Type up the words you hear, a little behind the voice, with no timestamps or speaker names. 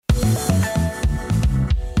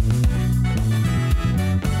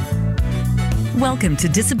Welcome to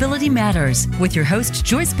Disability Matters with your host,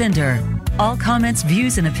 Joyce Bender. All comments,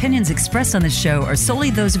 views, and opinions expressed on the show are solely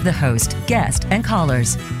those of the host, guest, and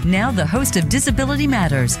callers. Now, the host of Disability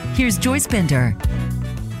Matters, here's Joyce Bender.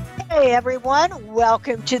 Hey, everyone.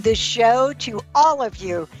 Welcome to the show to all of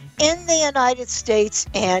you in the United States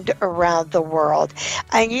and around the world.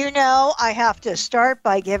 And you know, I have to start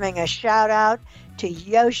by giving a shout out to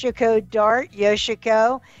Yoshiko Dart.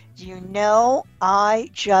 Yoshiko, you know I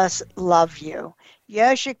just love you.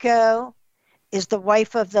 Yoshiko is the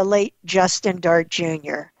wife of the late Justin Dart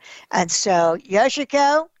Jr. And so,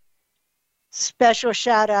 Yoshiko, special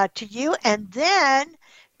shout out to you. And then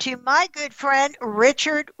to my good friend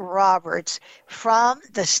Richard Roberts from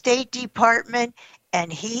the State Department,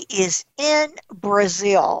 and he is in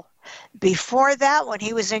Brazil. Before that, when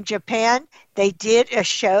he was in Japan, they did a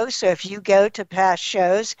show. So if you go to past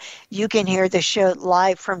shows, you can hear the show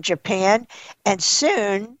live from Japan and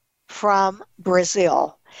soon from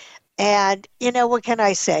Brazil. And, you know, what can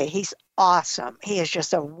I say? He's awesome. He is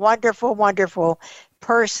just a wonderful, wonderful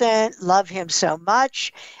person. Love him so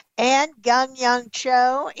much. And Gung Young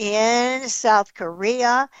Cho in South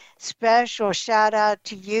Korea. Special shout out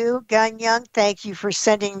to you, Gung Young. Thank you for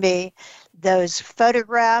sending me those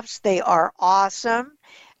photographs. They are awesome.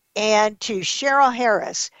 And to Cheryl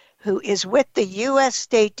Harris, who is with the U.S.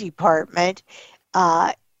 State Department.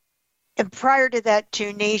 And prior to that,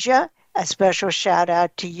 Tunisia, a special shout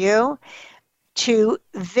out to you. To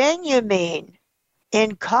Benjamin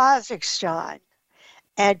in Kazakhstan.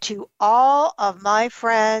 And to all of my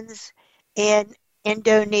friends in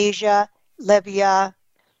Indonesia, Libya,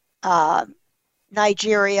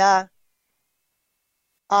 Nigeria,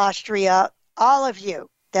 Austria, all of you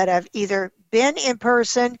that have either been in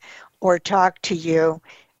person or talked to you,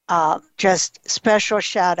 just special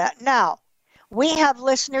shout out. Now, we have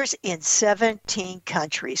listeners in 17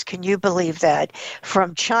 countries. Can you believe that?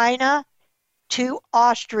 From China to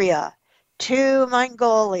Austria, to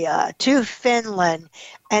Mongolia, to Finland.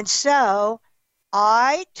 And so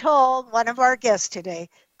I told one of our guests today,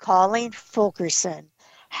 Colleen Fulkerson,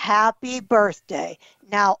 happy birthday.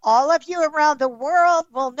 Now, all of you around the world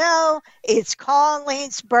will know it's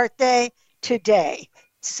Colleen's birthday today.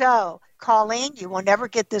 So, Colleen, you will never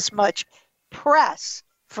get this much press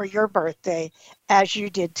for your birthday as you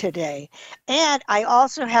did today. And I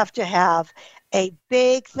also have to have a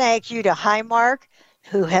big thank you to Highmark,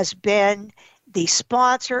 who has been the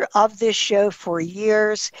sponsor of this show for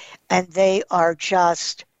years, and they are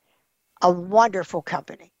just a wonderful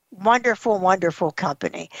company. Wonderful, wonderful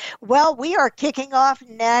company. Well, we are kicking off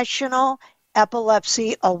National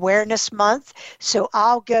Epilepsy Awareness Month, so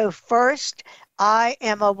I'll go first. I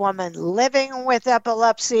am a woman living with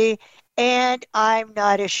epilepsy, and I'm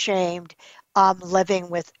not ashamed. I'm living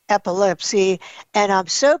with epilepsy, and I'm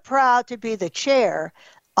so proud to be the chair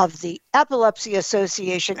of the Epilepsy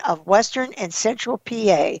Association of Western and Central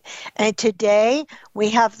PA. And today we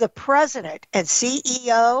have the president and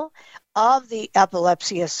CEO of the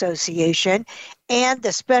Epilepsy Association and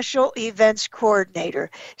the special events coordinator.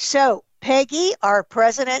 So, Peggy, our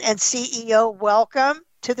president and CEO, welcome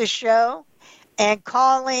to the show. And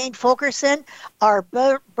Colleen Fulkerson, our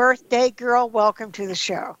birthday girl, welcome to the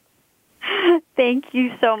show. Thank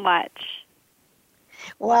you so much.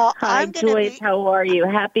 Well, hi, Joyce. How are you?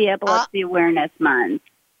 Happy Epilepsy Awareness Month.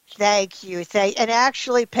 Thank you. And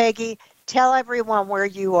actually, Peggy, tell everyone where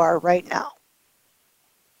you are right now.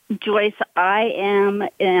 Joyce, I am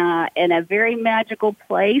in a very magical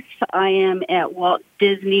place. I am at Walt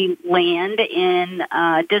Disneyland in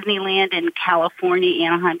California,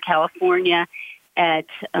 Anaheim, California, at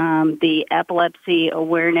the Epilepsy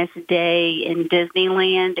Awareness Day in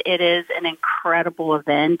Disneyland. It is an incredible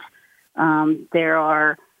event. There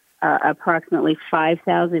are approximately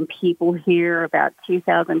 5,000 people here, about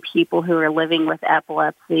 2,000 people who are living with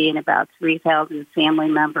epilepsy, and about 3,000 family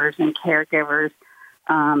members and caregivers.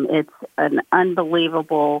 It's an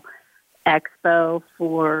unbelievable expo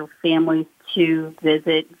for families to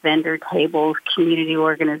visit, vendor tables, community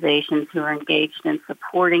organizations who are engaged in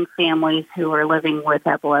supporting families who are living with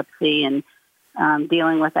epilepsy and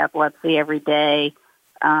dealing with epilepsy every day.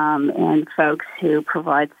 And folks who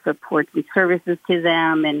provide supports and services to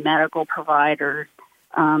them, and medical providers.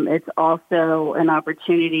 It's also an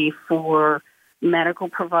opportunity for medical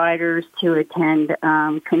providers to attend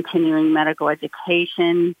continuing medical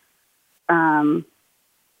education,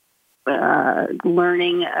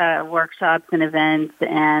 learning workshops and events,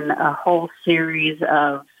 and a whole series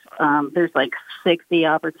of, there's like 60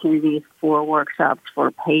 opportunities for workshops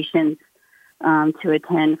for patients to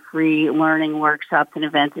attend free learning workshops and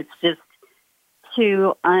events. It's just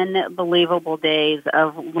 2 unbelievable days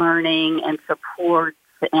of learning and support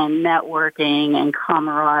and networking and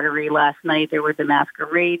camaraderie. Last night there was a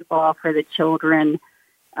masquerade ball for the children.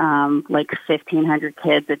 Like 1,500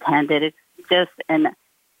 kids attended. It's just an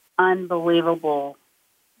unbelievable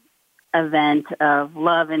event of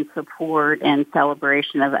love and support and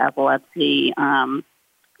celebration of epilepsy.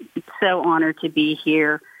 So honored to be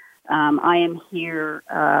here. I am here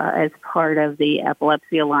as part of the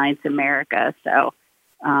Epilepsy Alliance America, so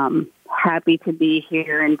happy to be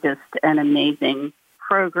here, and just an amazing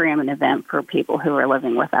program and event for people who are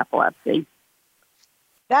living with epilepsy.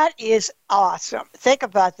 That is awesome. Think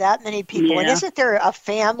about that many people. Yeah. And isn't there a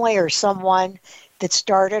family or someone that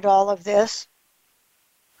started all of this?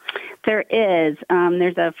 There is.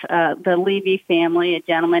 There's the Levy family, a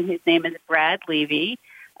gentleman whose name is Brad Levy.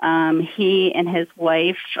 He and his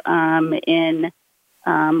wife, in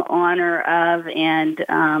honor of and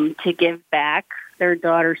to give back their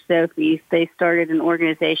daughter Sophie, they started an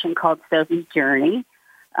organization called Sophie's Journey.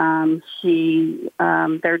 Their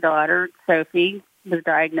daughter Sophie was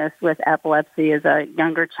diagnosed with epilepsy as a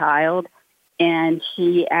younger child, and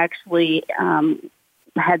she actually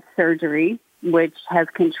had surgery, which has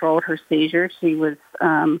controlled her seizures. She was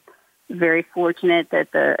very fortunate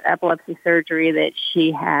that the epilepsy surgery that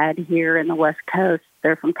she had here in the West Coast,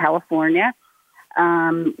 they're from California,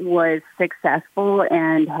 was successful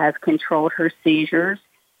and has controlled her seizures.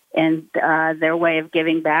 And their way of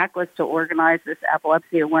giving back was to organize this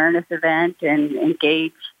epilepsy awareness event and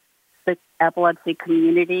engage the epilepsy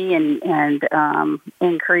community and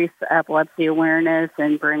increase epilepsy awareness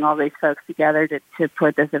and bring all these folks together to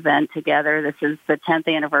put this event together. This is the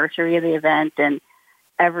 10th anniversary of the event, and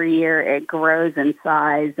every year it grows in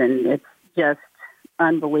size, and it's just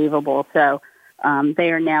unbelievable. So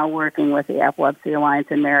they are now working with the Epilepsy Alliance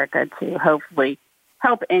America to hopefully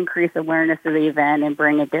help increase awareness of the event and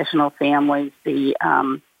bring additional families. The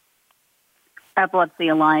Epilepsy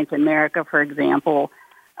Alliance America, for example,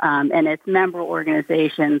 and its member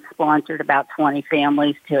organizations sponsored about 20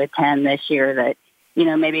 families to attend this year that,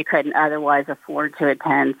 maybe couldn't otherwise afford to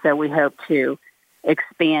attend. So we hope to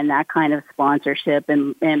expand that kind of sponsorship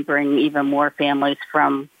and bring even more families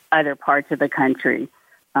from other parts of the country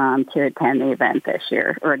to attend the event this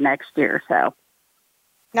year or next year. So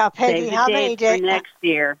now, Peggy, how many days next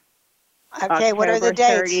year? Okay, what are the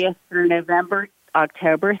dates?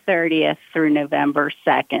 October 30th through November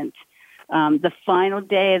 2nd. The final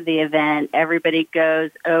day of the event, everybody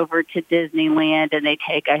goes over to Disneyland and they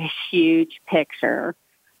take a huge picture.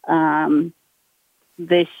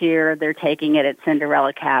 This year, they're taking it at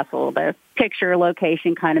Cinderella Castle. The picture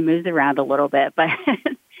location kind of moves around a little bit, but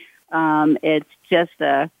it's just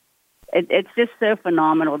so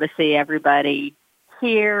phenomenal to see everybody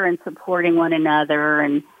here and supporting one another.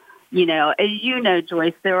 And as you know,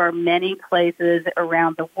 Joyce, there are many places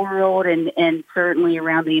around the world and certainly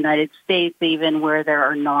around the United States even where there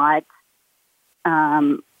are not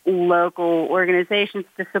local organizations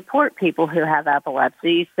to support people who have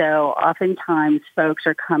epilepsy. So oftentimes folks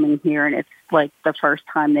are coming here and it's like the first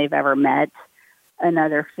time they've ever met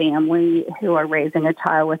another family who are raising a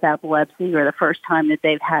child with epilepsy, or the first time that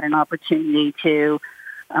they've had an opportunity to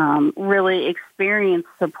really experience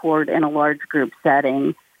support in a large group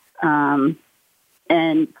setting.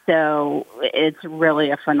 And so it's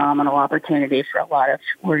really a phenomenal opportunity for a lot of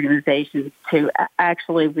organizations to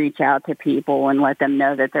actually reach out to people and let them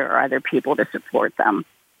know that there are other people to support them.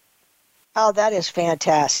 Oh, that is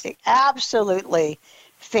fantastic. Absolutely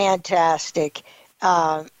fantastic.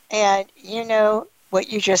 And what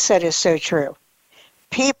you just said is so true.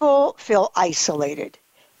 People feel isolated.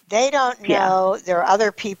 They don't know there are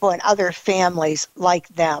other people and other families like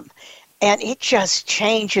them. And it just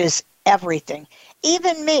changes everything.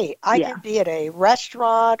 Even me, I can be at a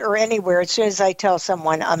restaurant or anywhere as soon as I tell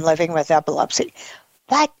someone I'm living with epilepsy.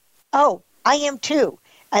 What? Oh, I am too.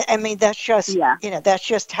 I mean, that's just, that's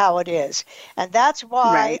just how it is. And that's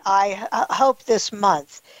why I hope this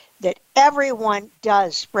month that everyone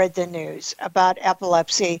does spread the news about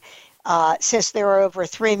epilepsy. Since there are over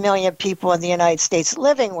 3 million people in the United States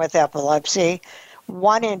living with epilepsy,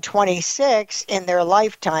 1 in 26 in their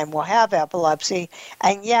lifetime will have epilepsy,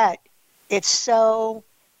 and yet it's so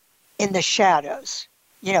in the shadows.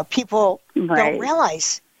 People don't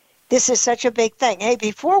realize this is such a big thing. Hey,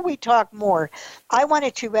 before we talk more, I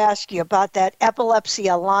wanted to ask you about that Epilepsy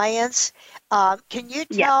Alliance. Can you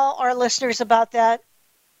tell our listeners about that?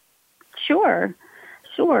 Sure.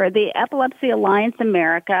 The Epilepsy Alliance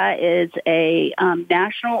America is a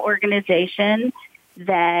national organization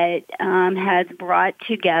that has brought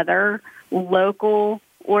together local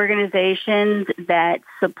organizations that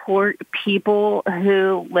support people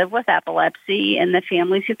who live with epilepsy and the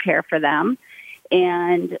families who care for them,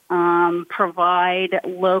 and provide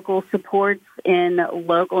local supports in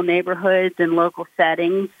local neighborhoods and local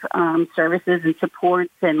settings, services and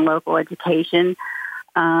supports and local education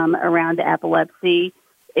around epilepsy.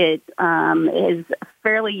 It is a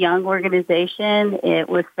fairly young organization. It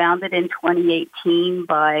was founded in 2018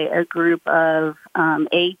 by a group of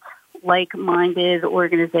 8 like-minded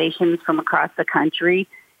organizations from across the country.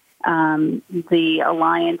 The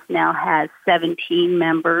Alliance now has 17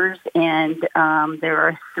 members, and there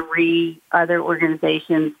are 3 other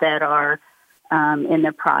organizations that are in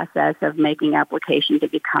the process of making application to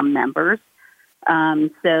become members.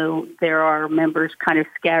 So there are members kind of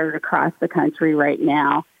scattered across the country right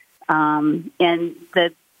now. And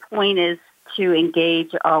the point is to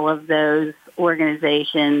engage all of those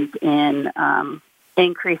organizations in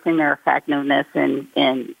increasing their effectiveness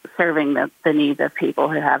in serving the needs of people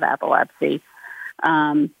who have epilepsy.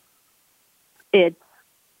 It's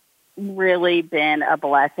really been a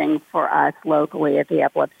blessing for us locally at the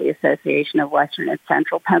Epilepsy Association of Western and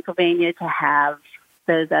Central Pennsylvania to have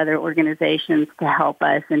those other organizations to help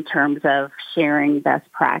us in terms of sharing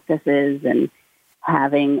best practices and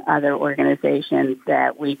having other organizations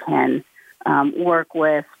that we can work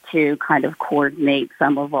with to kind of coordinate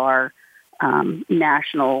some of our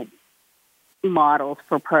national models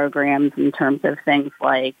for programs in terms of things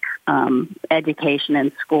like education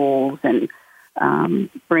in schools and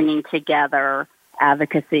bringing together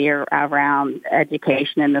advocacy around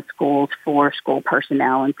education in the schools for school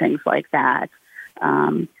personnel and things like that.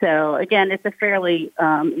 So again, it's a fairly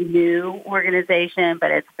new organization,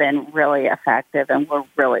 but it's been really effective, and we're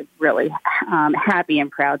really, really happy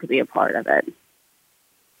and proud to be a part of it.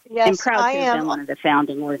 Yes, and proud to have been one of the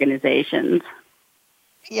founding organizations.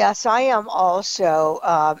 Yes, I am also,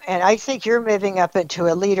 and I think you're moving up into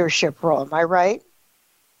a leadership role. Am I right?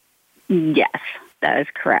 Yes, that is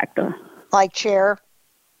correct. Like chair?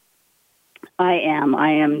 I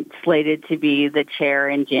am slated to be the chair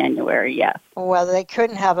in January, yes. Well, they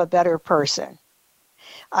couldn't have a better person.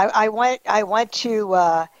 I want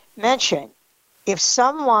to mention, if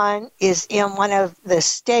someone is in one of the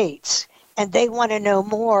states and they want to know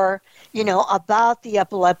more, about the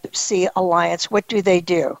Epilepsy Alliance, what do they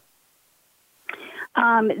do?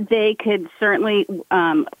 They could certainly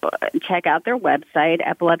check out their website,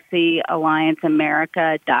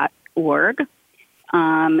 epilepsyallianceamerica.org.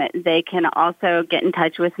 They can also get in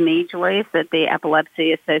touch with me, Joyce, at the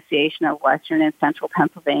Epilepsy Association of Western and Central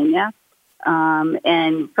Pennsylvania.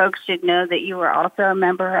 And folks should know that you are also a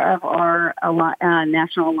member of our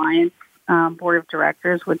National Alliance Board of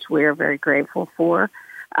Directors, which we are very grateful for.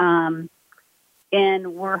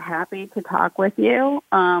 And we're happy to talk with you.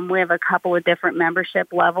 We have a couple of different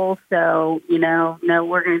membership levels, so, no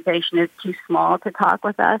organization is too small to talk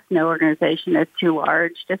with us. No organization is too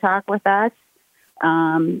large to talk with us.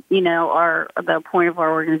 The point of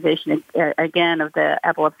our organization, again, of the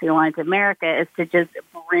Epilepsy Alliance of America, is to just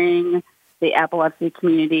bring the epilepsy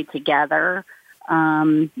community together.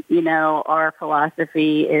 Our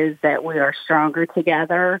philosophy is that we are stronger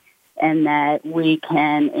together and that we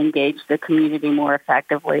can engage the community more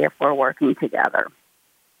effectively if we're working together.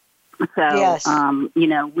 So, yes.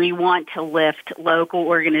 We want to lift local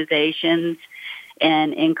organizations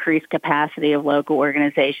and increase capacity of local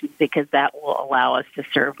organizations because that will allow us to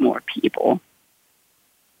serve more people.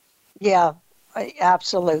 Yeah,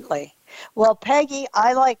 absolutely. Well, Peggy,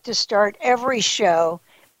 I like to start every show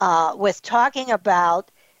with talking about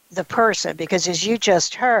the person, because as you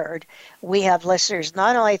just heard, we have listeners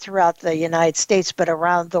not only throughout the United States, but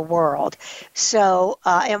around the world. So,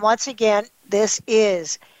 and once again, this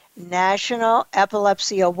is National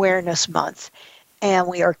Epilepsy Awareness Month. And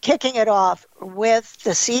we are kicking it off with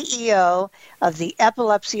the CEO of the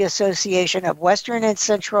Epilepsy Association of Western and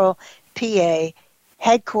Central PA,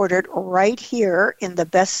 headquartered right here in the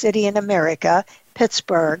best city in America,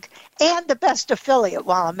 Pittsburgh, and the best affiliate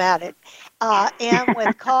while I'm at it. And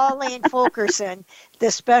with Colleen Fulkerson,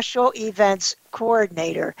 the special events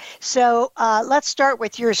coordinator. So let's start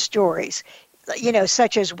with your stories,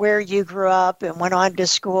 such as where you grew up and went on to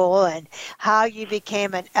school and how you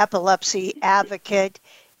became an epilepsy advocate,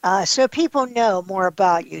 so people know more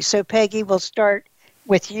about you. So Peggy, we'll start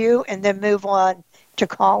with you and then move on to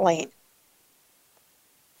Colleen.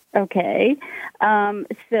 Okay.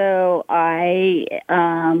 So I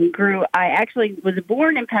actually was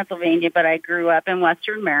born in Pennsylvania, but I grew up in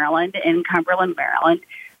Western Maryland, in Cumberland, Maryland,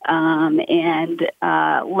 and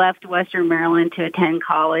left Western Maryland to attend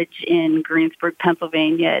college in Greensburg,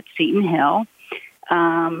 Pennsylvania at Seton Hill.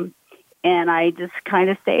 and I just kind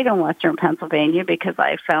of stayed in Western Pennsylvania because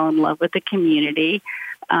I fell in love with the community.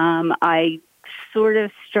 I sort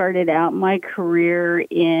of started out my career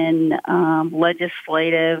in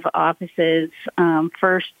legislative offices,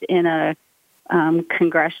 first in a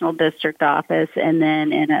congressional district office, and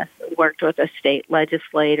then worked with a state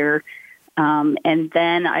legislator. And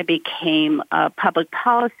then I became a public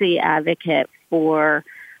policy advocate for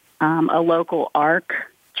a local ARC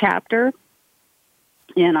chapter.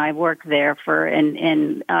 And I worked there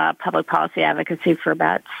in public policy advocacy for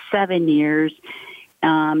about 7 years.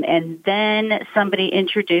 And then somebody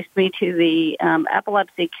introduced me to the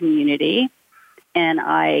epilepsy community, and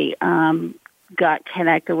I got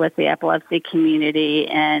connected with the epilepsy community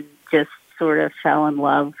and just sort of fell in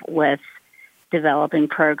love with developing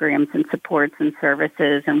programs and supports and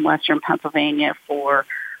services in Western Pennsylvania for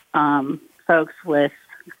folks with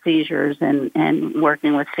seizures and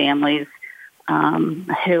working with families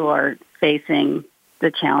who are facing the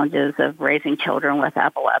challenges of raising children with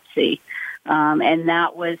epilepsy. And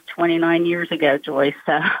that was 29 years ago, Joyce.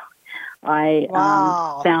 So I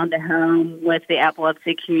found a home with the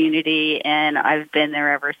epilepsy community, and I've been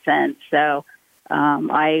there ever since. So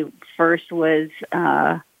I first was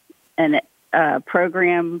a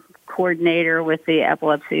program coordinator with the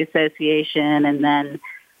Epilepsy Association, and then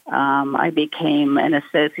I became an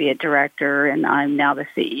associate director, and I'm now the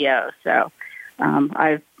CEO. So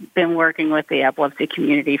I've been working with the epilepsy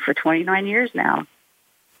community for 29 years now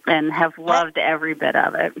and have loved every bit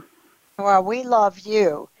of it. Well, we love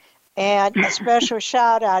you. And a special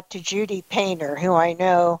shout out to Judy Painter, who I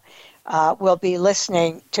know will be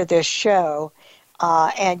listening to this show.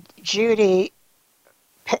 And Judy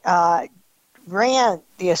ran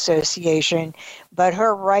the association, but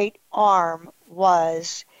her right arm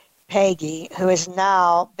was Peggy, who has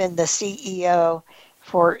now been the CEO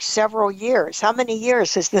for several years. How many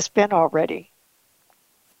years has this been already?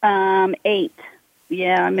 8.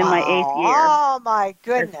 Yeah, I'm in my 8th year. Oh, my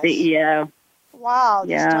goodness. As CEO. Wow,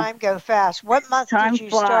 does time go fast? What month did you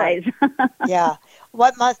start? Yeah.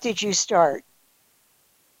 What month did you start?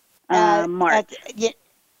 March.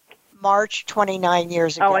 March, 29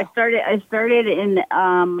 years ago. Oh, I started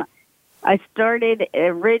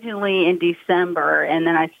originally in December, and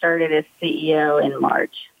then I started as CEO in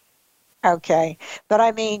March. Okay. But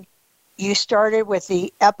I mean, you started with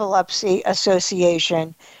the Epilepsy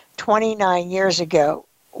Association 29 years ago.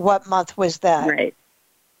 What month was that? Right.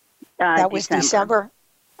 That was December?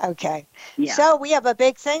 Okay. Yeah. So we have a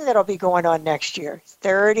big thing that'll be going on next year.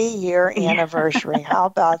 30-year anniversary. How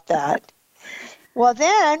about that? Well,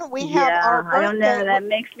 then we have our birthday. I don't know. That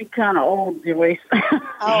makes me kind of old, Joyce.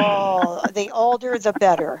 Oh, the older, the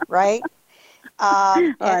better, right?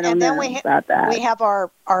 I don't know about that. We have our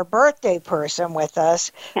birthday person with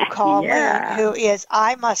us, Colleen, who is,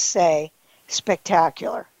 I must say,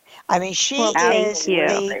 spectacular. I mean, she is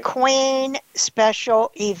the queen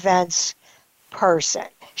special events person.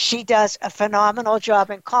 She does a phenomenal job.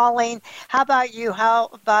 And Colleen, how about you? How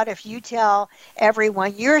about if you tell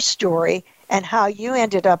everyone your story and how you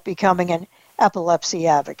ended up becoming an epilepsy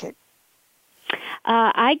advocate?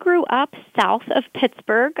 I grew up south of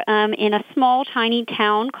Pittsburgh in a small, tiny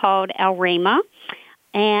town called Alrama.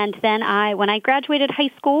 And then when I graduated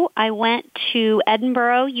high school, I went to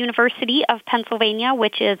Edinburgh University of Pennsylvania,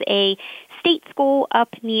 which is a state school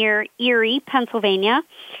up near Erie, Pennsylvania.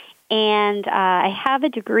 And I have a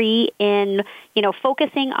degree in,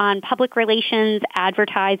 focusing on public relations,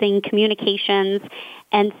 advertising, communications.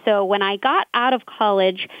 And so when I got out of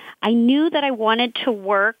college, I knew that I wanted to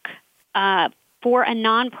work for a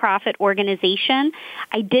nonprofit organization.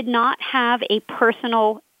 I did not have a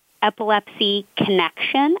personal epilepsy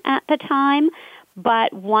connection at the time,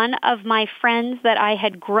 but one of my friends that I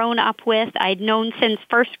had grown up with, I'd known since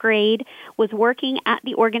first grade, was working at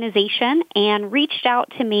the organization and reached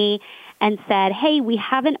out to me and said, hey, we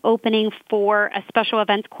have an opening for a special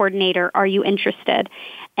events coordinator. Are you interested?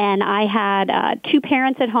 And I had 2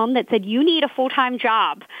 parents at home that said, you need a full-time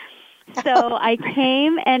job. So I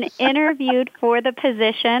came and interviewed for the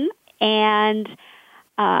position, and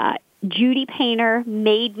Judy Painter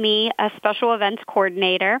made me a special events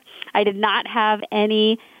coordinator. I did not have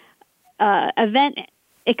any event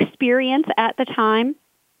experience at the time,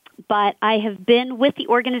 but I have been with the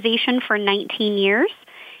organization for 19 years,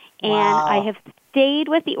 and I have stayed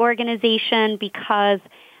with the organization because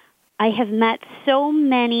I have met so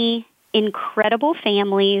many incredible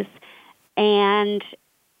families, and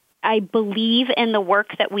I believe in the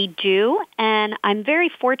work that we do, and I'm very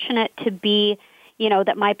fortunate to be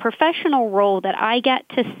that my professional role, that I get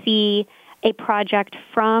to see a project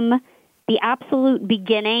from the absolute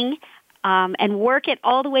beginning and work it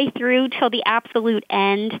all the way through till the absolute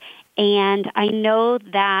end. And I know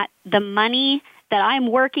that the money that I'm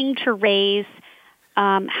working to raise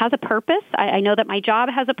has a purpose. I know that my job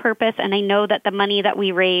has a purpose, and I know that the money that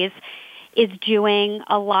we raise is doing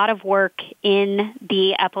a lot of work in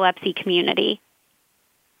the epilepsy community.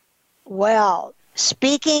 Well,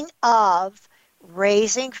 speaking of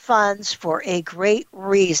raising funds for a great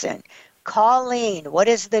reason, Colleen, what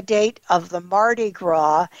is the date of the Mardi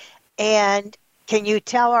Gras, and can you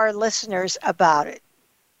tell our listeners about it?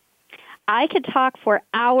 I could talk for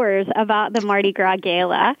hours about the Mardi Gras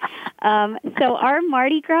Gala. So our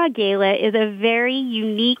Mardi Gras Gala is a very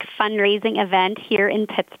unique fundraising event here in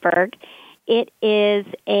Pittsburgh. It is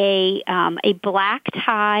a black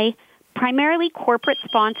tie, primarily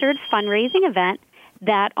corporate-sponsored fundraising event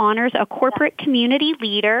that honors a corporate community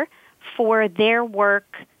leader for their work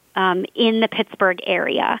in the Pittsburgh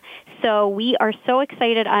area. So we are so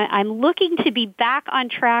excited. I'm looking to be back on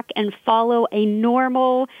track and follow a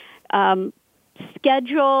normal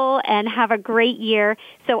schedule and have a great year.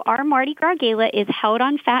 So our Mardi Gras Gala is held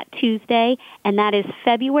on Fat Tuesday, and that is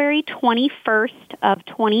February 21st of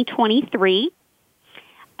 2023.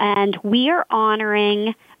 And we are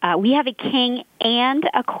honoring, we have a king and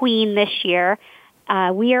a queen this year.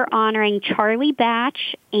 We are honoring Charlie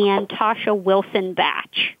Batch and Tasha Wilson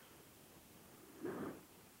Batch.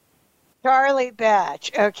 Charlie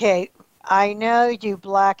Batch. Okay, I know you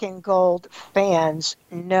black and gold fans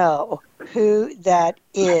know who that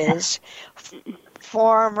is.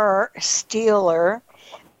 Former Steeler.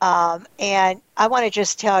 And I want to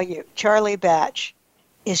just tell you, Charlie Batch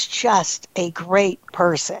is just a great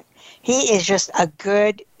person. He is just a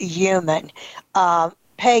good human.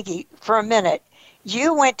 Peggy, for a minute,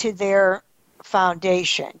 you went to their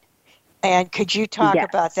foundation, and could you talk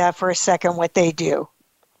about that for a second, what they do?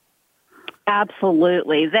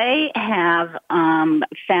 Absolutely. They have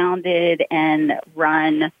founded and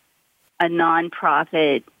run a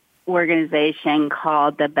nonprofit organization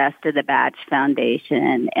called the Best of the Batch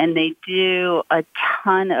Foundation, and they do a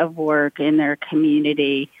ton of work in their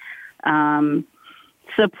community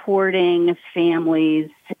supporting families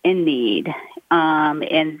in need.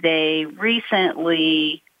 And they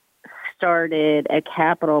recently started a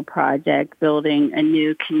capital project building a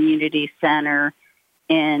new community center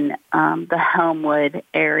in the Homewood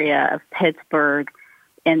area of Pittsburgh,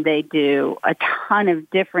 and they do a ton of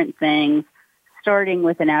different things, starting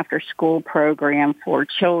with an after-school program for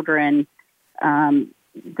children. The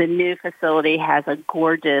new facility has a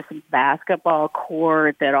gorgeous basketball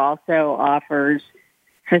court that also offers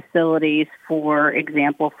facilities, for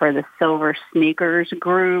example, for the Silver Sneakers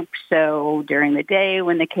group. So during the day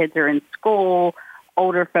when the kids are in school,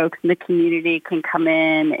 older folks in the community can come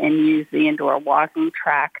in and use the indoor walking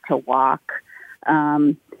track to walk.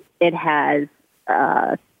 It has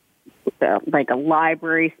like a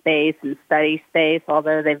library space and study space,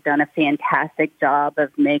 although they've done a fantastic job of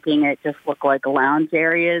making it just look like lounge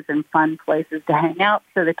areas and fun places to hang out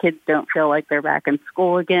so the kids don't feel like they're back in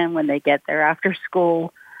school again when they get there after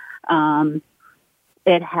school.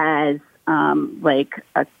 It has like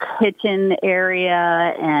a kitchen area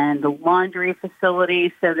and a laundry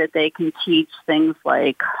facility so that they can teach things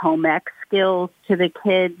like home ec skills to the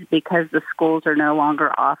kids, because the schools are no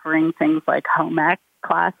longer offering things like home ec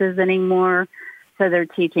classes anymore. So they're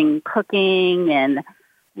teaching cooking and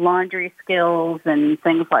laundry skills and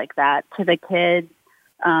things like that to the kids.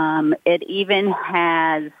 It even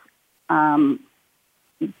has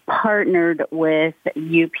partnered with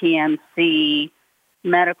UPMC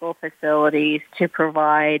medical facilities to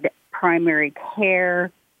provide primary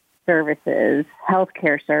care services,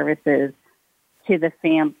 healthcare services to the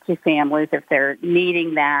families if they're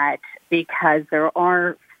needing that, because there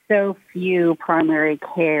are so few primary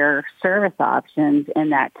care service options in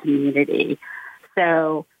that community.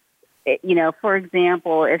 So, you know, for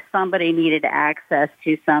example, if somebody needed access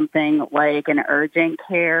to something like an urgent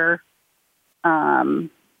care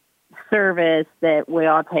service that we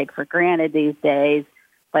all take for granted these days,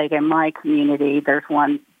 like in my community, there's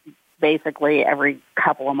one basically every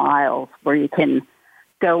couple of miles where you can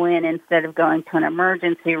go in instead of going to an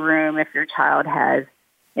emergency room if your child has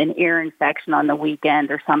an ear infection on the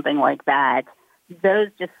weekend or something like that. Those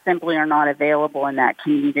just simply are not available in that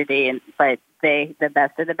community, but the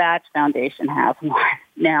Best of the Batch Foundation has one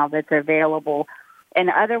now that's available. And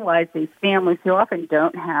otherwise, these families who often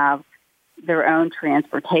don't have their own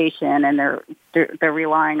transportation and they're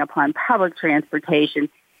relying upon public transportation,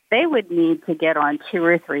 they would need to get on 2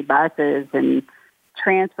 or 3 buses and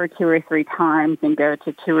transfer 2 or 3 times and go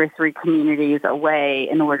to 2 or 3 communities away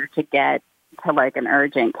in order to get to like an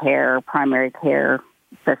urgent care, primary care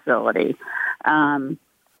facility.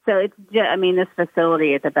 So it's just, I mean, this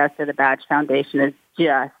facility at the Best of the Batch Foundation is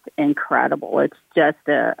just incredible. It's just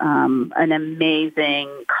an amazing,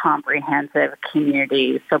 comprehensive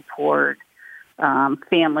community support,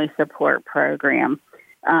 family support program.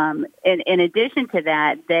 In addition to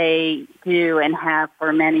that, they do and have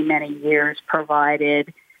for many, many years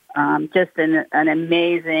provided just an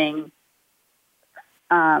amazing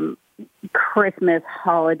Christmas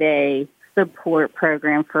holiday support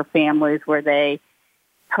program for families where they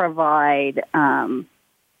provide a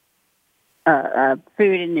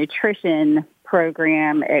food and nutrition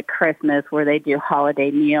program at Christmas where they do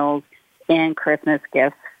holiday meals and Christmas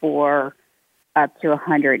gifts for up to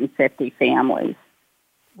 150 families.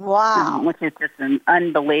 Wow. Which is just an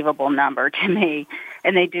unbelievable number to me.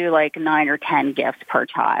 And they do like 9 or 10 gifts per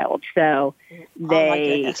child. So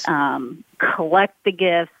they collect the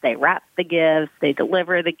gifts, they wrap the gifts, they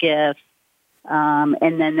deliver the gifts.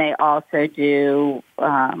 And then they also do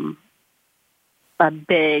a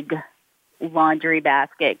big laundry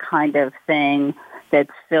basket kind of thing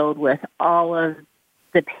that's filled with all of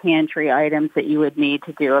the pantry items that you would need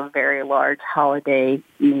to do a very large holiday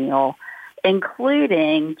meal,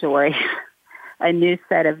 including, Joyce, a new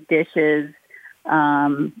set of dishes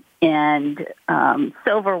and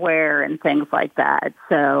silverware and things like that.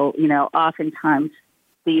 So, oftentimes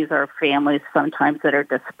these are families sometimes that are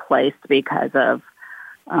displaced because of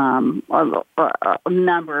a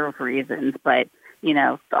number of reasons, but,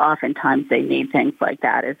 oftentimes they need things like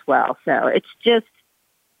that as well. So it's just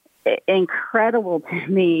incredible to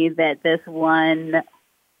me that this one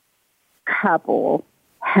couple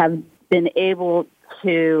have been able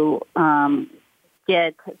to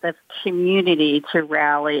get the community to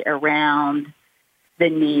rally around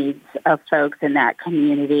the needs of folks in that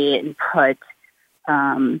community and put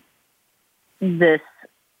this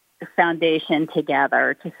foundation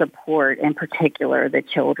together to support, in particular, the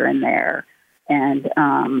children there and,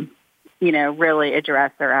 really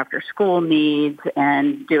address their after-school needs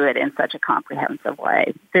and do it in such a comprehensive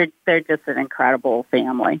way. They're just an incredible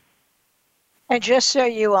family. And just so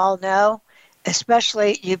you all know,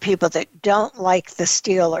 especially you people that don't like the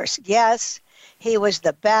Steelers, yes, he was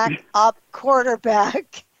the backup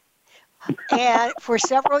quarterback and for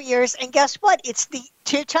several years. And guess what? It's the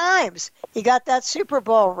 2 times he got that Super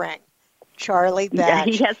Bowl ring. Charlie Batch.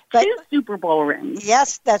 Yeah, he has 2 Super Bowl rings.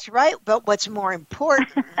 Yes, that's right. But what's more important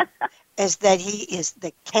is that he is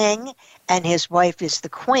the king and his wife is the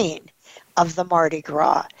queen of the Mardi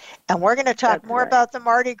Gras. And we're going to talk more about the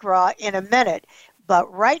Mardi Gras in a minute.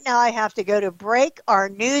 But right now I have to go to break, our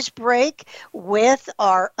news break, with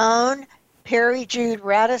our own Perry Jude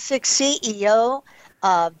Radicic, CEO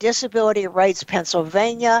of Disability Rights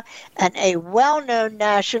Pennsylvania, and a well-known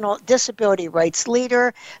national disability rights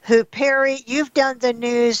leader who, Perry, you've done the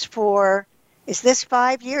news for, is this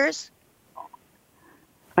 5 years?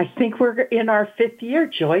 I think we're in our 5th year,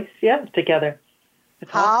 Joyce. Yeah, together.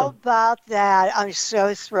 That's How awesome. about that? I'm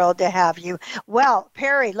so thrilled to have you. Well,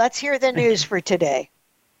 Perry, let's hear the news for today.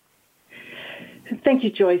 Thank you,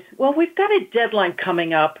 Joyce. Well, we've got a deadline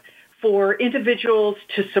coming up for individuals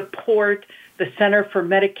to support the Center for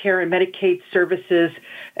Medicare and Medicaid Services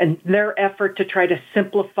and their effort to try to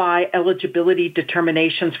simplify eligibility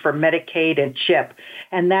determinations for Medicaid and CHIP.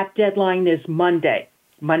 And that deadline is Monday,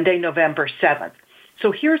 November 7th.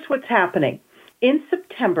 So here's what's happening. In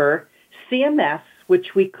September, CMS,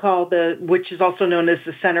 which is also known as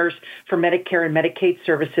the Centers for Medicare and Medicaid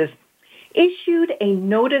Services, issued a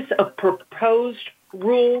notice of proposed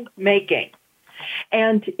rulemaking.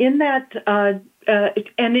 And in that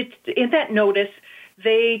notice,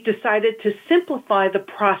 they decided to simplify the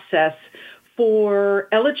process for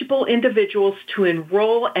eligible individuals to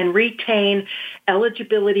enroll and retain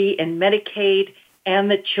eligibility in Medicaid and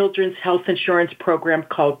the Children's Health Insurance Program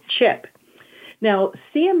called CHIP. Now,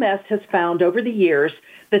 CMS has found over the years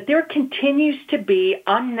that there continues to be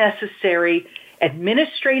unnecessary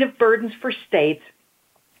administrative burdens for states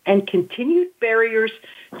and continued barriers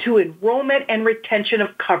to enrollment and retention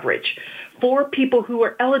of coverage for people who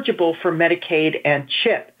are eligible for Medicaid and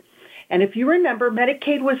CHIP. And if you remember,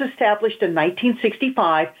 Medicaid was established in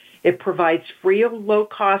 1965. It provides free or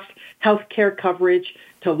low-cost health care coverage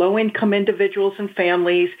to low-income individuals and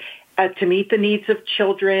families to meet the needs of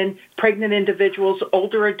children, pregnant individuals,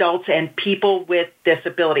 older adults, and people with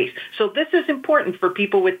disabilities. So this is important for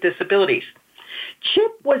people with disabilities.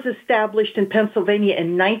 CHIP was established in Pennsylvania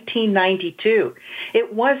in 1992.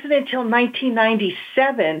 It wasn't until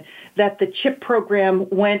 1997 that the CHIP program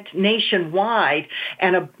went nationwide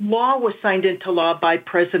and a law was signed into law by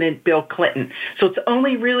President Bill Clinton. So it's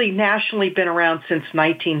only really nationally been around since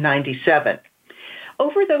 1997.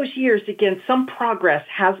 over those years, again, some progress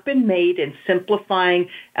has been made in simplifying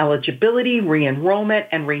eligibility, re-enrollment,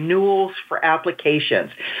 and renewals for applications.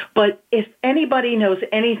 But if anybody knows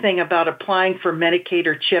anything about applying for Medicaid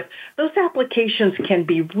or CHIP, those applications can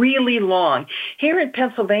be really long. Here in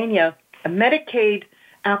Pennsylvania, a Medicaid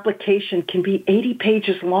application can be 80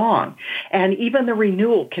 pages long, and even the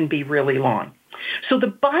renewal can be really long. So the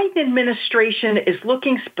Biden administration is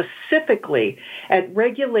looking specifically at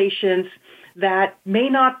regulations that may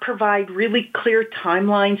not provide really clear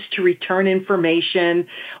timelines to return information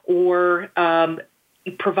or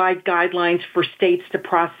provide guidelines for states to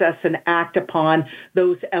process and act upon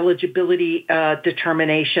those eligibility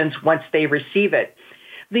determinations once they receive it.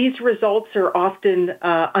 These results are often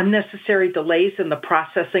unnecessary delays in the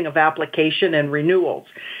processing of application and renewals.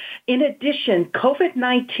 In addition,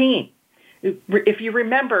 COVID-19, if you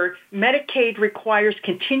remember, Medicaid requires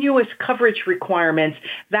continuous coverage requirements.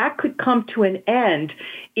 That could come to an end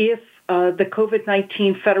if the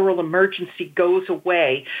COVID-19 federal emergency goes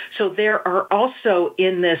away. So there are also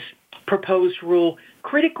in this proposed rule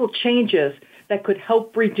critical changes that could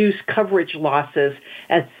help reduce coverage losses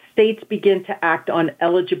as states begin to act on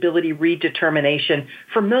eligibility redetermination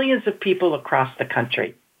for millions of people across the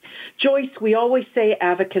country. Joyce, we always say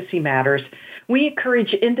advocacy matters. We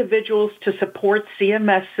encourage individuals to support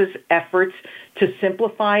CMS's efforts to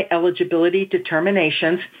simplify eligibility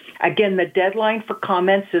determinations. Again, the deadline for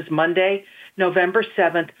comments is Monday, November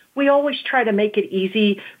 7th. We always try to make it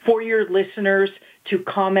easy for your listeners to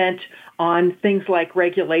comment on things like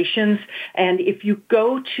regulations. And if you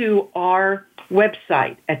go to our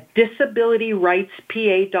website at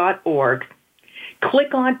disabilityrightspa.org,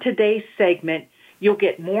 click on today's segment, you'll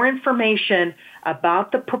get more information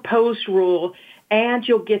about the proposed rule, and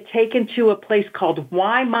you'll get taken to a place called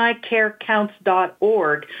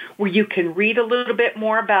whymycarecounts.org, where you can read a little bit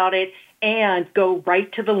more about it and go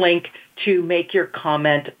right to the link to make your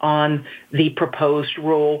comment on the proposed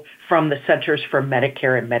rule from the Centers for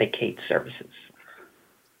Medicare and Medicaid Services.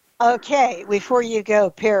 Okay, before you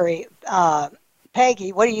go, Perry,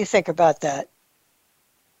 Peggy, what do you think about that?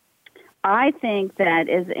 I think that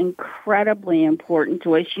is incredibly important,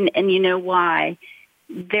 Joyce, and you know why?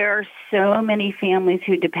 There are so many families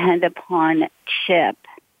who depend upon CHIP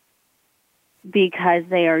because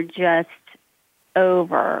they are just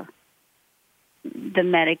over the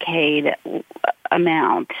Medicaid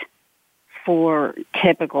amount for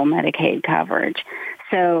typical Medicaid coverage.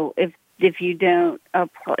 So if you're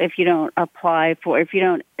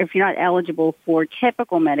not eligible for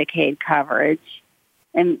typical Medicaid coverage,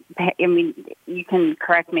 and I mean, you can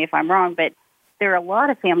correct me if I'm wrong, but there are a lot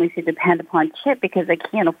of families who depend upon CHIP because they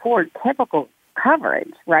can't afford typical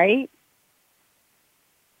coverage, right?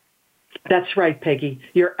 That's right, Peggy.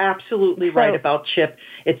 You're absolutely right about CHIP.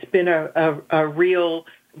 It's been a real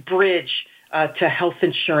bridge to health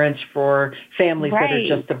insurance for families that are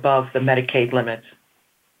just above the Medicaid limits.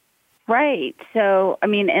 Right. So, I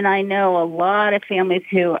mean, and I know a lot of families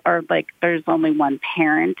who are like, there's only one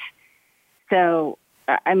parent. So,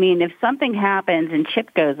 I mean, if something happens and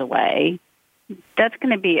CHIP goes away, that's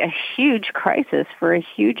going to be a huge crisis for a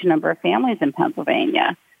huge number of families in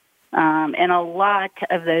Pennsylvania. And a lot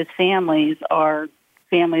of those families are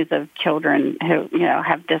families of children who,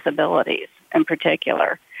 have disabilities in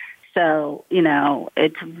particular. So,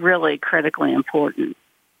 it's really critically important,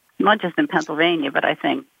 not just in Pennsylvania, but I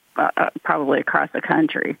think probably across the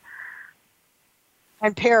country.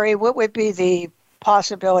 And Perry, what would be the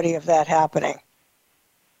possibility of that happening?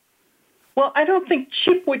 Well, I don't think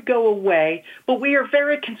CHIP would go away, but we are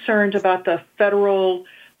very concerned about the federal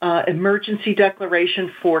emergency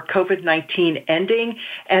declaration for COVID-19 ending,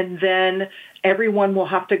 and then everyone will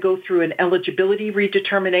have to go through an eligibility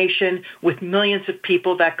redetermination with millions of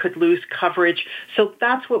people that could lose coverage. So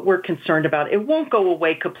that's what we're concerned about. It won't go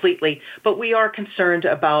away completely, but we are concerned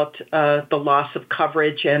about the loss of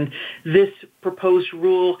coverage, and this proposed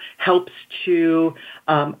rule helps to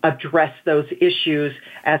address those issues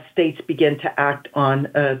as states begin to act on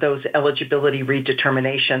those eligibility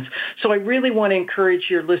redeterminations. So I really want to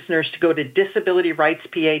encourage your listeners to go to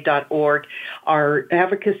disabilityrightspa.org. Our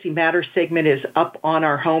Advocacy Matters segment is up on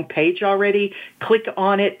our homepage already. Click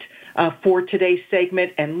on it for today's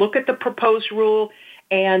segment and look at the proposed rule,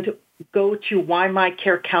 and go to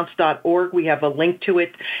whymycarecounts.org. We have a link to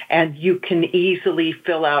it, and you can easily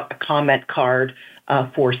fill out a comment card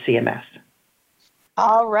for CMS.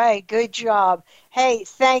 All right. Good job. Hey,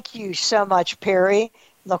 thank you so much, Perry.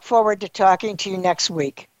 Look forward to talking to you next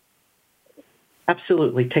week.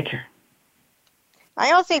 Absolutely. Take care. I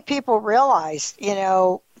don't think people realize,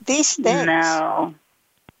 these things. No.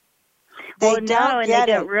 They well, no, don't and get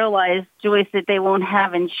they don't it. realize, Joyce, that they won't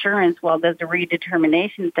have insurance while the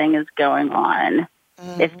redetermination thing is going on.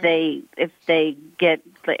 If they get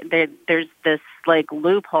there's this like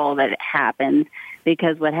loophole that happens,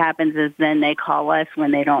 because what happens is then they call us when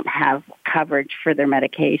they don't have coverage for their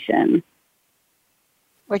medication,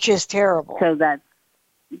 which is terrible. So that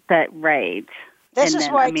right. This and is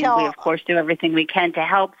then, why I mean, we of course do everything we can to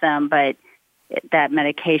help them, but that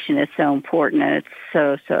medication is so important and it's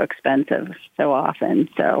so expensive so often.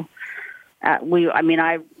 So I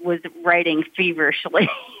was writing feverishly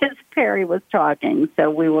as Perry was talking, so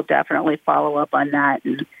we will definitely follow up on that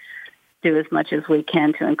and do as much as we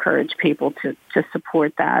can to encourage people to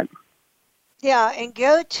support that. Yeah, and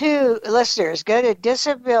go to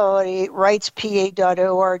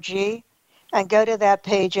disabilityrightspa.org and go to that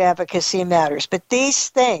page, Advocacy Matters. But these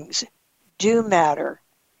things do matter.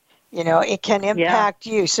 You know, it can impact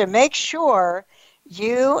you. So make sure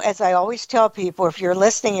you, as I always tell people, if you're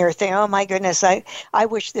listening, you're thinking, oh my goodness, I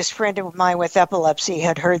wish this friend of mine with epilepsy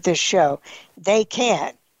had heard this show. They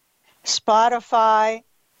can. Spotify,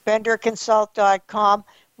 benderconsult.com,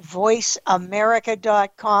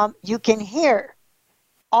 voiceamerica.com. You can hear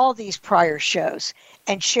all these prior shows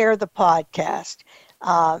and share the podcast.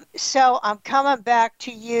 So I'm coming back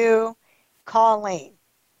to you, Colleen,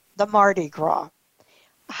 the Mardi Gras.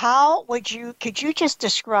 Could you just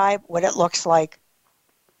describe what it looks like?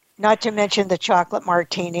 Not to mention the chocolate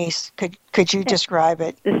martinis. Could you describe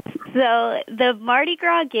it? So the Mardi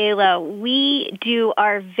Gras Gala, we do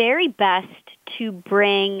our very best to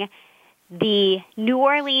bring the New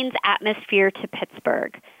Orleans atmosphere to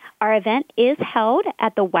Pittsburgh. Our event is held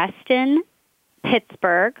at the Westin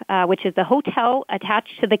Pittsburgh, which is the hotel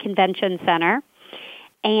attached to the convention center.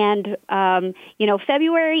 And,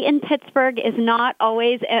 February in Pittsburgh is not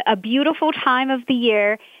always a beautiful time of the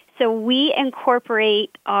year. So we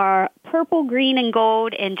incorporate our purple, green, and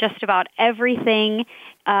gold in just about everything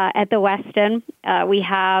at the Westin. We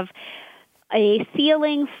have a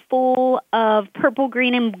ceiling full of purple,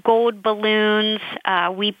 green, and gold balloons.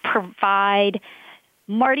 We provide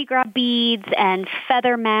Mardi Gras beads and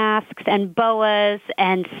feather masks and boas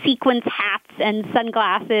and sequins hats and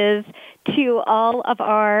sunglasses to all of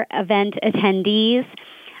our event attendees.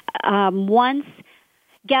 Once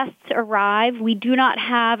guests arrive, we do not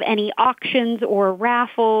have any auctions or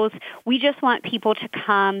raffles. We just want people to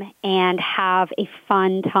come and have a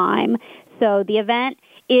fun time. So the event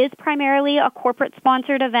is primarily a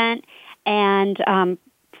corporate-sponsored event, and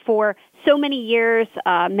for so many years,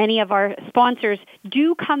 many of our sponsors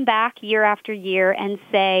do come back year after year and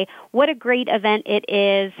say what a great event it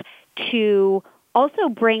is to also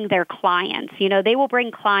bring their clients. You know, they will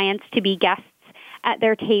bring clients to be guests at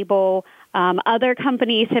their table. Other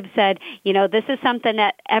companies have said, this is something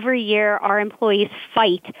that every year our employees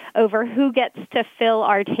fight over who gets to fill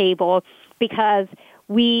our table, because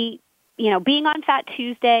being on Fat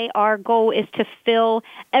Tuesday, our goal is to fill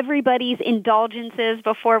everybody's indulgences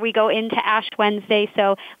before we go into Ash Wednesday.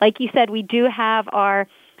 So like you said, we do have our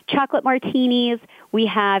chocolate martinis. We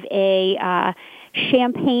have a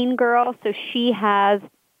champagne girl. So she's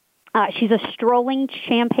a strolling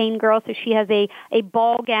champagne girl. So she has a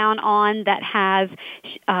ball gown on that has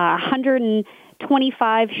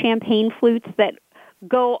 125 champagne flutes that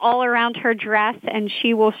go all around her dress, and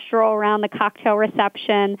she will stroll around the cocktail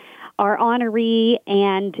reception. Our honoree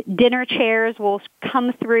and dinner chairs will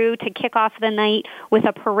come through to kick off the night with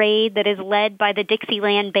a parade that is led by the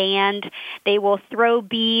Dixieland Band. They will throw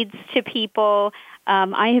beads to people.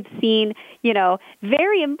 I have seen,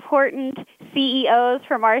 very important CEOs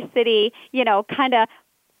from our city, kind of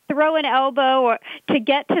throw an elbow to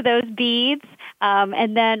get to those beads.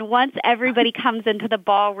 And then once everybody comes into the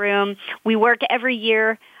ballroom, we work every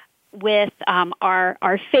year with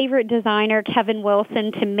our favorite designer, Kevin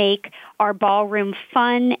Wilson, to make our ballroom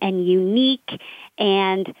fun and unique.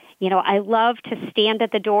 And, I love to stand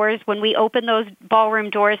at the doors when we open those ballroom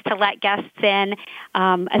doors to let guests in,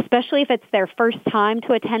 especially if it's their first time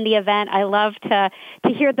to attend the event. I love to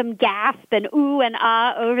hear them gasp and ooh and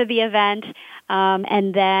ah over the event.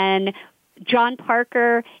 And then John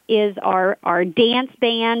Parker is our dance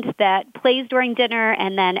band that plays during dinner,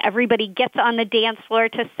 and then everybody gets on the dance floor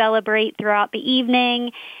to celebrate throughout the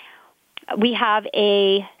evening. We have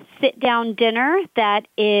a sit-down dinner that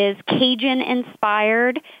is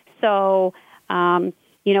Cajun-inspired, so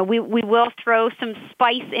we will throw some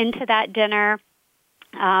spice into that dinner.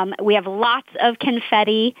 We have lots of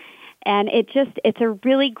confetti, and it's a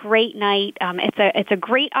really great night. It's a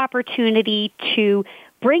great opportunity to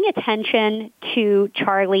bring attention to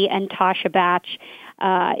Charlie and Tasha Batch.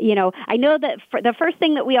 I know that the first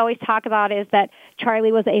thing that we always talk about is that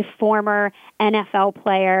Charlie was a former NFL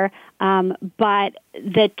player, but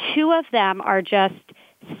the two of them are just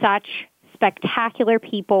such spectacular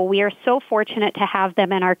people. We are so fortunate to have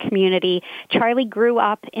them in our community. Charlie grew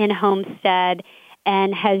up in Homestead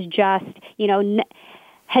and has just,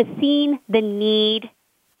 has seen the need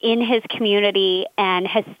in his community and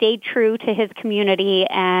has stayed true to his community.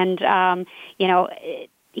 And,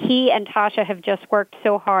 he and Tasha have just worked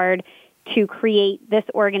so hard to create this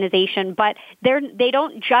organization, but they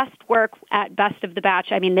don't just work at Best of the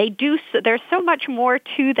Batch. I mean, they do. There's so much more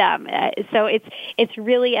to them. So it's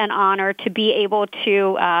really an honor to be able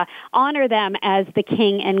to honor them as the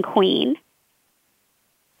king and queen.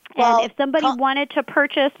 Well, and if somebody wanted to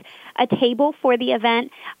purchase a table for the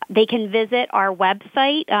event, they can visit our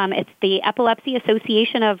website. It's the Epilepsy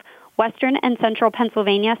Association of Western and Central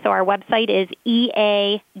Pennsylvania. So our website is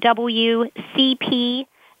EAWCP.org.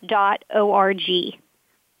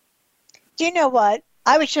 Do you know what?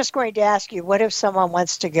 I was just going to ask you, what if someone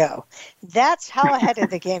wants to go? That's how ahead of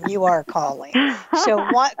the game you are, Colleen. So,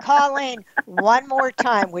 Colleen, one more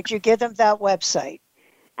time, would you give them that website?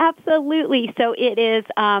 Absolutely. So it is,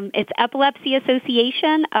 it's Epilepsy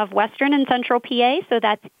Association of Western and Central PA. So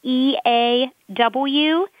that's EAWC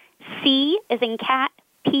as in cat,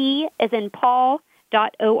 P as in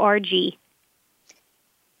Paul.org.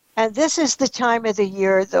 And this is the time of the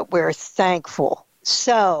year that we're thankful.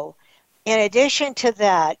 So, in addition to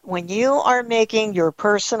that, when you are making your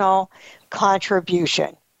personal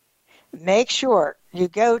contribution, make sure you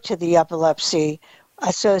go to the Epilepsy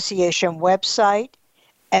Association website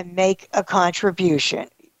and make a contribution.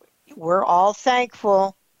 We're all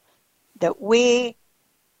thankful that we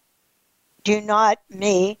do not,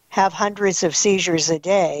 have hundreds of seizures a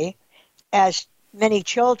day, as many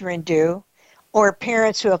children do, or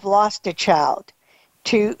parents who have lost a child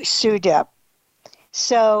to SUDEP.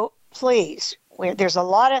 So please, there's a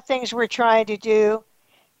lot of things we're trying to do.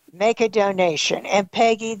 Make a donation. And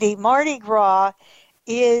Peggy, the Mardi Gras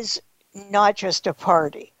is not just a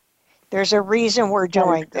party. There's a reason we're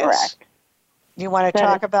doing this. Correct. You want to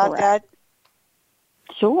talk about that?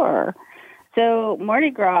 Sure. So Mardi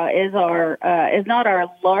Gras is not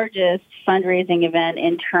our largest fundraising event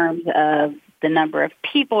in terms of the number of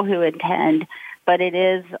people who attend, but it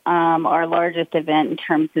is our largest event in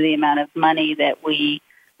terms of the amount of money that we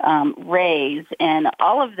raise. And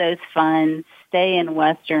all of those funds stay in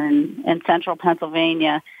Western and Central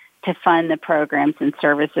Pennsylvania to fund the programs and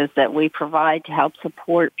services that we provide to help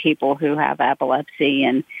support people who have epilepsy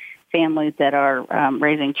and families that are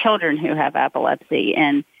raising children who have epilepsy.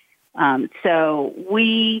 And so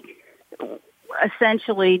we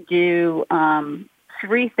essentially do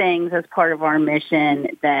three things as part of our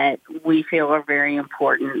mission that we feel are very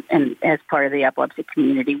important and as part of the epilepsy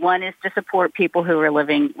community. One is to support people who are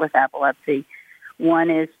living with epilepsy. One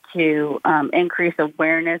is to increase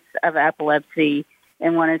awareness of epilepsy,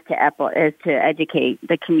 and one is to educate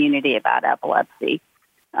the community about epilepsy.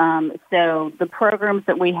 So the programs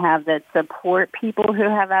that we have that support people who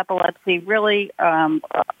have epilepsy really are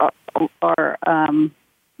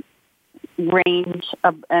range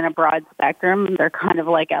in a broad spectrum. They're kind of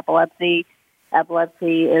like epilepsy.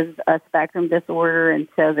 Epilepsy is a spectrum disorder, and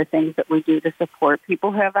so the things that we do to support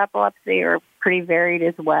people who have epilepsy are pretty varied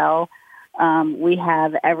as well. We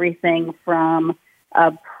have everything from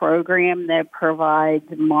a program that provides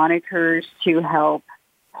monitors to help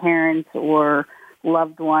parents or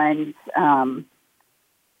loved ones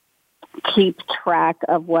keep track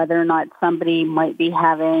of whether or not somebody might be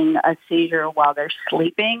having a seizure while they're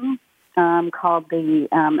sleeping, called the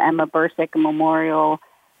Emma Bursick Memorial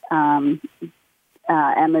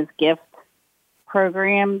Emma's Gift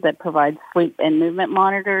program that provides sleep and movement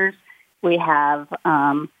monitors. We have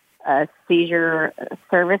a seizure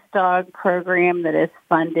service dog program that is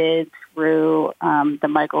funded through the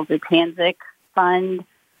Michael Zupanzik Fund.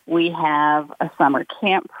 We have a summer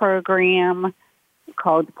camp program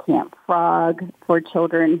called Camp Frog for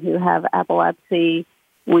children who have epilepsy.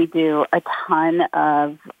 We do a ton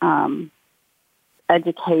of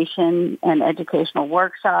education and educational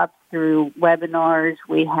workshops through webinars.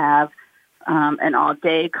 We have an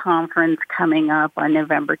all-day conference coming up on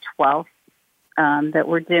November 12th that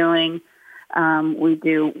we're doing. We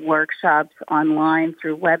do workshops online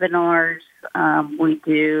through webinars. We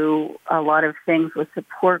do a lot of things with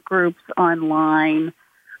support groups online.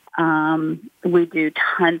 We do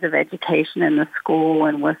tons of education in the school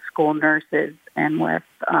and with school nurses and with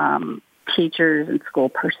teachers and school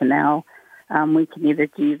personnel. We can either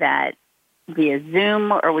do that via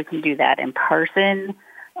Zoom or we can do that in person.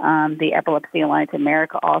 The Epilepsy Alliance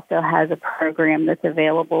America also has a program that's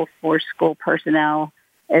available for school personnel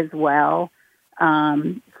as well.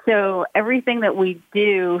 So everything that we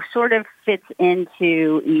do sort of fits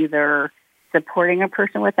into either supporting a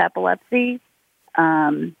person with epilepsy,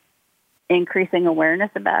 increasing awareness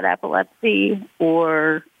about epilepsy,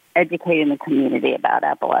 or educating the community about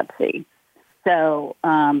epilepsy. So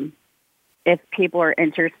if people are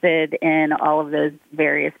interested in all of those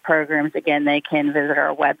various programs, again, they can visit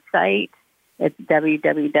our website. It's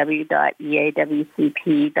www.eawcp.org.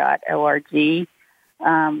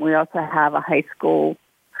 We also have a high school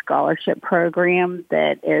scholarship program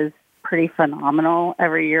that is pretty phenomenal.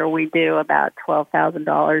 Every year we do about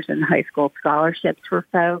 $12,000 in high school scholarships for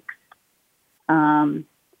folks.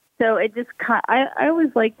 So it just, I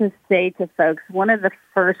always like to say to folks, one of the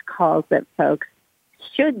first calls that folks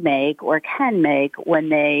should make or can make when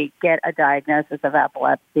they get a diagnosis of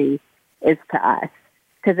epilepsy is to us,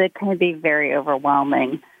 because it can be very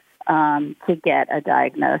overwhelming to get a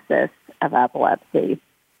diagnosis of epilepsy.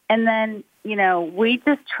 And then, we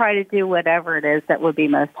just try to do whatever it is that would be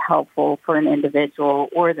most helpful for an individual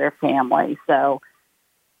or their family. So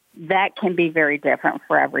that can be very different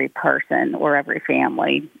for every person or every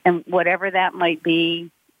family. And whatever that might be,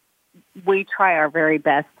 we try our very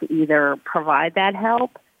best to either provide that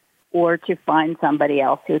help or to find somebody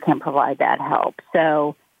else who can provide that help.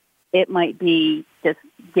 So it might be just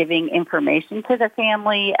giving information to the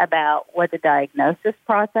family about what the diagnosis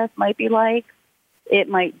process might be like. It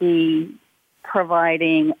might be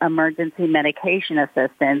providing emergency medication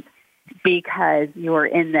assistance because you're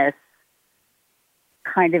in this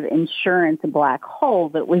kind of insurance black hole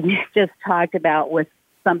that we just talked about with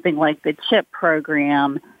something like the CHIP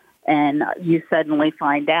program, and you suddenly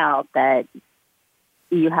find out that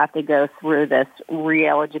you have to go through this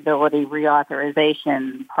re-eligibility,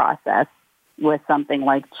 reauthorization process with something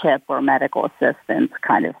like CHIP or medical assistance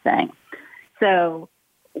kind of thing. So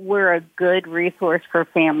we're a good resource for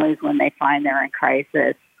families when they find they're in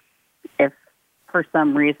crisis. If for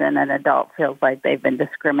some reason an adult feels like they've been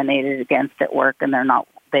discriminated against at work and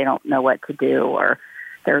they don't know what to do, or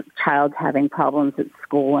their child's having problems at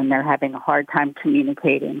school and they're having a hard time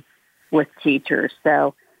communicating with teachers.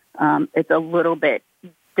 So it's a little bit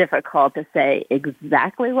difficult to say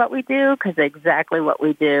exactly what we do, because exactly what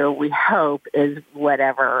we do, we hope, is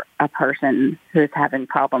whatever a person who's having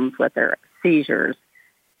problems with their seizures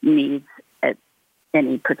needs at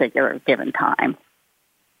any particular given time.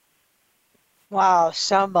 Wow,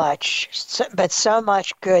 so much, but so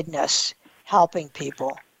much goodness helping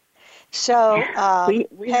people. So,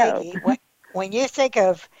 Peggy, when you think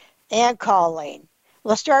of, and Colleen,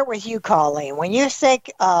 let's start with you, Colleen. When you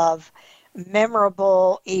think of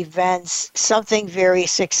memorable events, something very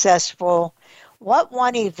successful, what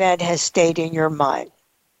one event has stayed in your mind?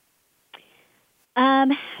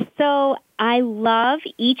 So I love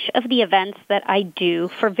each of the events that I do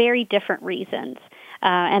for very different reasons.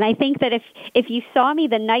 And I think that if you saw me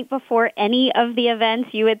the night before any of the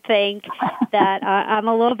events, you would think that I'm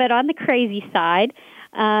a little bit on the crazy side.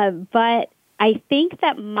 But I think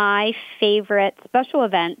that my favorite special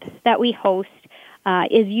event that we host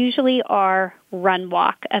is usually our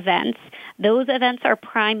run-walk events. Those events are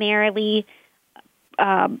primarily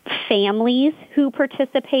families who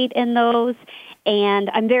participate in those. And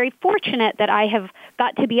I'm very fortunate that I have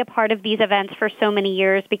got to be a part of these events for so many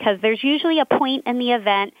years, because there's usually a point in the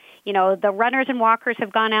event, the runners and walkers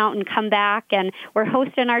have gone out and come back, and we're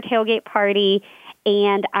hosting our tailgate party,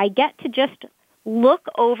 and I get to just look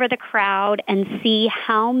over the crowd and see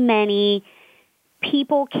how many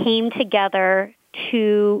people came together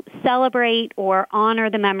to celebrate or honor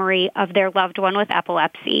the memory of their loved one with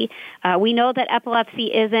epilepsy. We know that epilepsy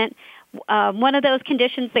isn't one of those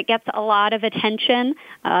conditions that gets a lot of attention.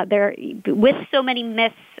 With so many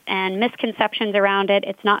myths and misconceptions around it,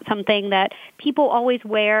 it's not something that people always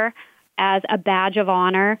wear as a badge of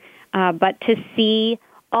honor. But to see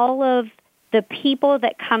all of the people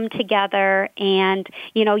that come together, and,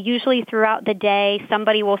 usually throughout the day,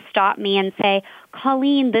 somebody will stop me and say,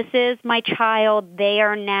 Colleen, this is my child. They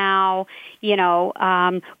are now,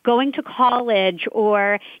 going to college,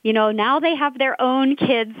 or, now they have their own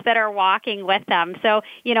kids that are walking with them. So,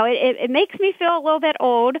 it makes me feel a little bit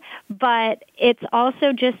old, but it's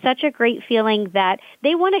also just such a great feeling that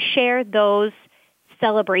they want to share those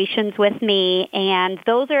celebrations with me, and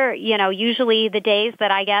those are, usually the days that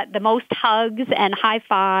I get the most hugs and high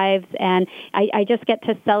fives, and I just get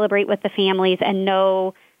to celebrate with the families and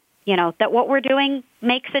know, that what we're doing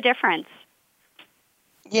makes a difference.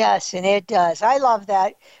 Yes, and it does. I love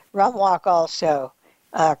that run walk also,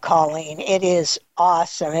 Colleen. It is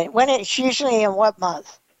awesome. And when it's usually in what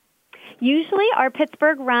month? Usually our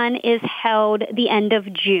Pittsburgh run is held the end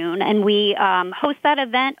of June, and we host that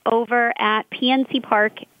event over at PNC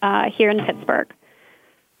Park here in Pittsburgh.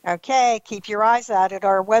 Okay, keep your eyes out at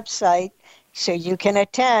our website so you can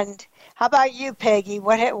attend. How about you, Peggy?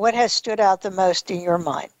 What has stood out the most in your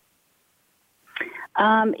mind?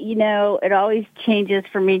 It always changes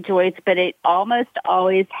for me, Joyce, but it almost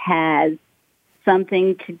always has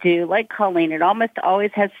something to do, like Colleen, it almost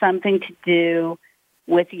always has something to do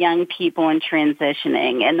with young people and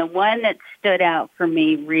transitioning. And the one that stood out for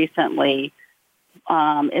me recently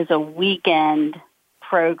is a weekend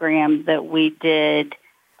program that we did.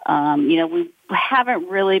 We haven't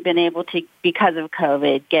really been able to, because of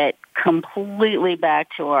COVID, get completely back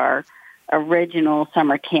to our original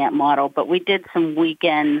summer camp model, but we did some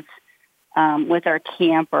weekends with our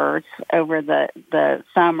campers over the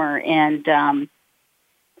summer. And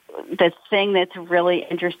the thing that's really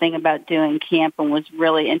interesting about doing camp and was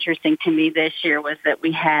really interesting to me this year was that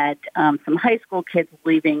we had some high school kids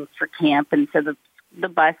leaving for camp, and so the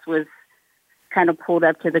bus was kind of pulled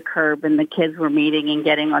up to the curb, and the kids were meeting and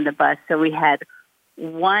getting on the bus. So we had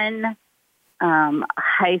one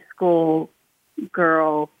high school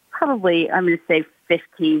girl, probably, I'm going to say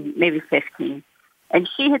 15, maybe 15. And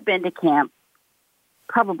she had been to camp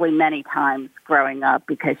probably many times growing up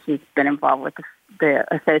because she's been involved with the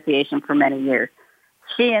association for many years.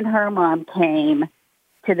 She and her mom came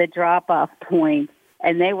to the drop-off point,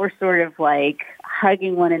 and they were sort of like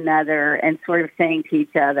hugging one another and sort of saying to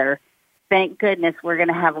each other, thank goodness we're going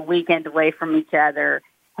to have a weekend away from each other.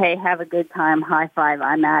 Hey, have a good time. High five.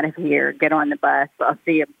 I'm out of here. Get on the bus. I'll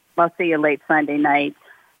see you late Sunday night.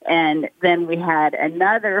 And then we had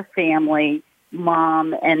another family,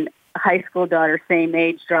 mom and high school daughter, same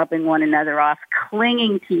age, dropping one another off,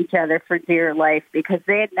 clinging to each other for dear life because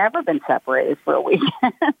they had never been separated for a weekend.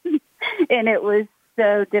 And it was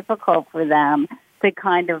so difficult for them to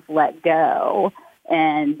kind of let go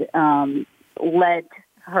and it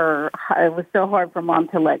was so hard for mom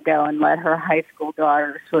to let go and let her high school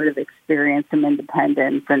daughter sort of experience some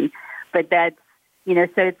independence. But that's,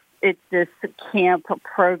 so it's this camp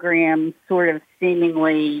program, sort of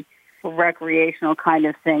seemingly recreational kind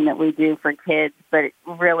of thing that we do for kids, but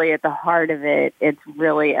really at the heart of it, it's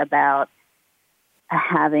really about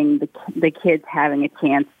having the kids having a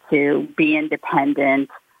chance to be independent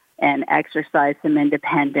and exercise some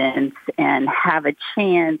independence and have a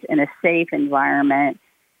chance in a safe environment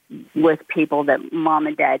with people that mom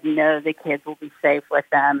and dad know the kids will be safe with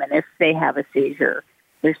them. And if they have a seizure,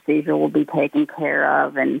 their seizure will be taken care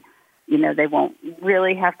of, and they won't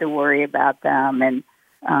really have to worry about them, and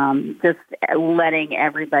just letting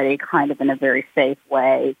everybody kind of in a very safe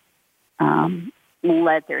way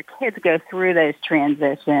let their kids go through those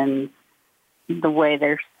transitions the way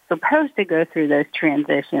they're supposed to go through those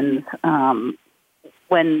transitions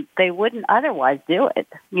when they wouldn't otherwise do it.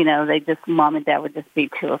 Mom and dad would just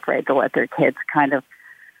be too afraid to let their kids kind of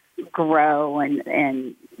grow and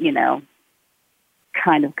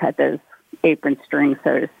kind of cut those apron strings,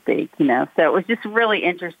 so to speak, So it was just really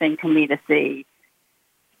interesting to me to see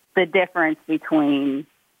the difference between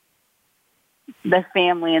the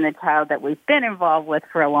family and the child that we've been involved with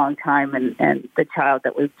for a long time and the child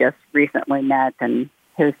that we've just recently met and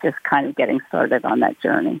who's just kind of getting started on that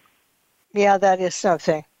journey. Yeah, that is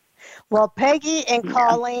something. Well, Peggy and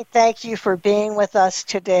Colleen, thank you for being with us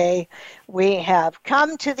today. We have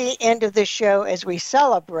come to the end of the show as we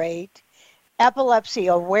celebrate Epilepsy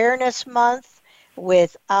Awareness Month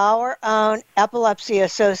with our own Epilepsy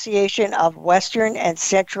Association of Western and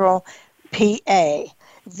Central PA.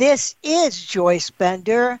 This is Joyce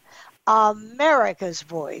Bender, America's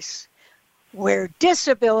Voice, where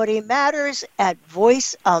disability matters at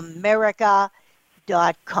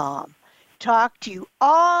voiceamerica.com. Talk to you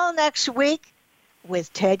all next week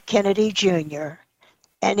with Ted Kennedy Jr.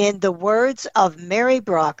 And in the words of Mary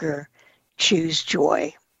Brocker, choose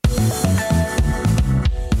joy.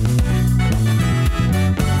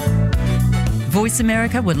 Voice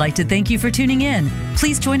America would like to thank you for tuning in.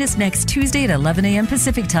 Please join us next Tuesday at 11 a.m.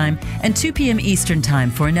 Pacific Time and 2 p.m. Eastern Time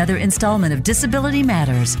for another installment of Disability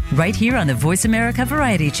Matters, right here on the Voice America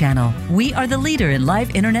Variety Channel. We are the leader in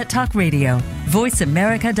live Internet talk radio.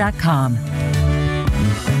 VoiceAmerica.com.